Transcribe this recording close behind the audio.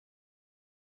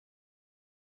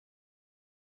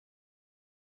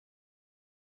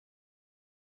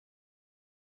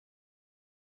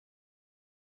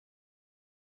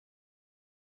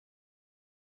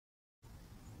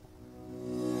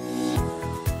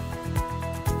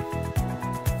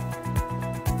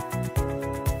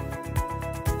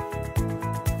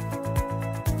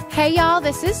Hey y'all,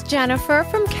 this is Jennifer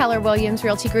from Keller Williams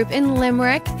Realty Group in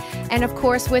Limerick, and of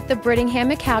course with the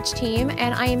Brittingham McCouch team,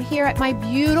 and I am here at my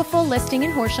beautiful listing in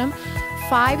Horsham,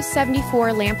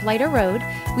 574 Lamplighter Road.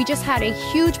 We just had a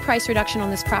huge price reduction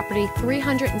on this property,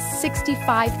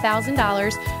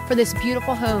 $365,000 for this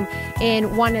beautiful home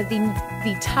in one of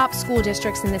the top school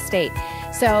districts in the state.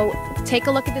 So take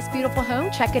a look at this beautiful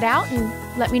home, check it out, and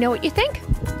let me know what you think.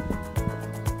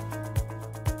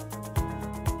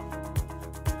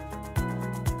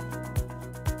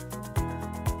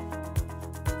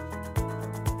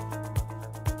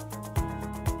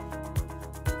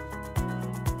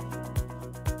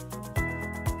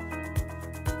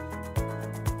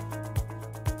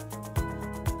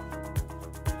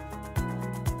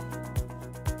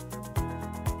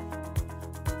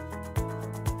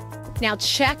 Now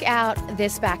check out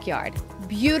this backyard.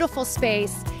 Beautiful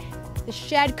space. The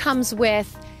shed comes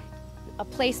with a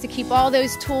place to keep all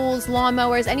those tools,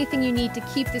 lawnmowers, anything you need to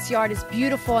keep this yard as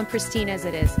beautiful and pristine as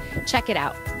it is. Check it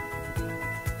out.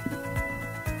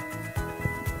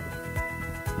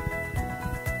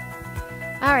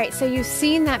 All right, so you've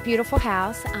seen that beautiful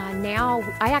house. Now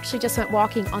I actually just went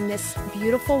walking on this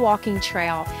beautiful walking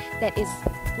trail that is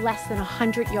less than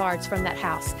 100 yards from that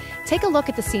house. Take a look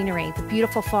at the scenery, the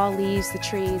beautiful fall leaves, the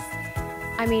trees.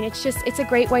 I mean, it's a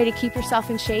great way to keep yourself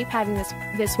in shape, having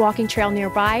this walking trail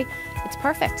nearby. It's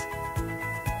perfect.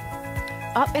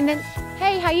 Up and then,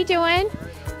 hey, how you doing?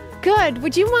 Good.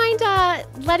 Would you mind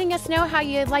letting us know how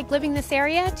you like living in this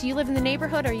area? Do you live in the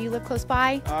neighborhood or you live close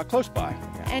by? Close by.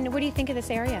 Yeah. And what do you think of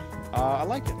this area? I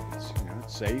like it. It's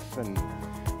safe, and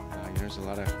there's a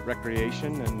lot of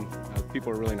recreation, and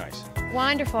people are really nice.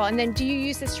 Wonderful. And then do you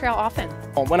use this trail often?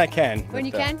 Oh, when I can. When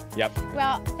you can? Yep.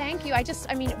 Well, thank you.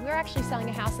 We're actually selling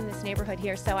a house in this neighborhood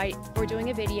here, so we're doing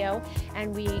a video,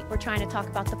 and we're trying to talk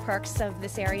about the perks of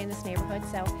this area in this neighborhood.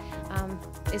 So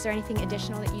is there anything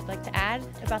additional that you'd like to add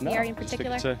about the area in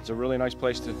particular? It's a really nice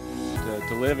place to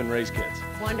live and raise kids.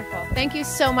 Wonderful. Thank you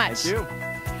so much. Thank you.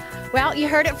 Well, you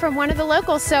heard it from one of the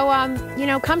locals, so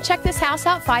come check this house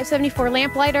out, 574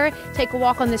 Lamplighter. Take a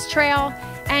walk on this trail,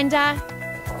 and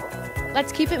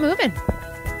let's keep it moving.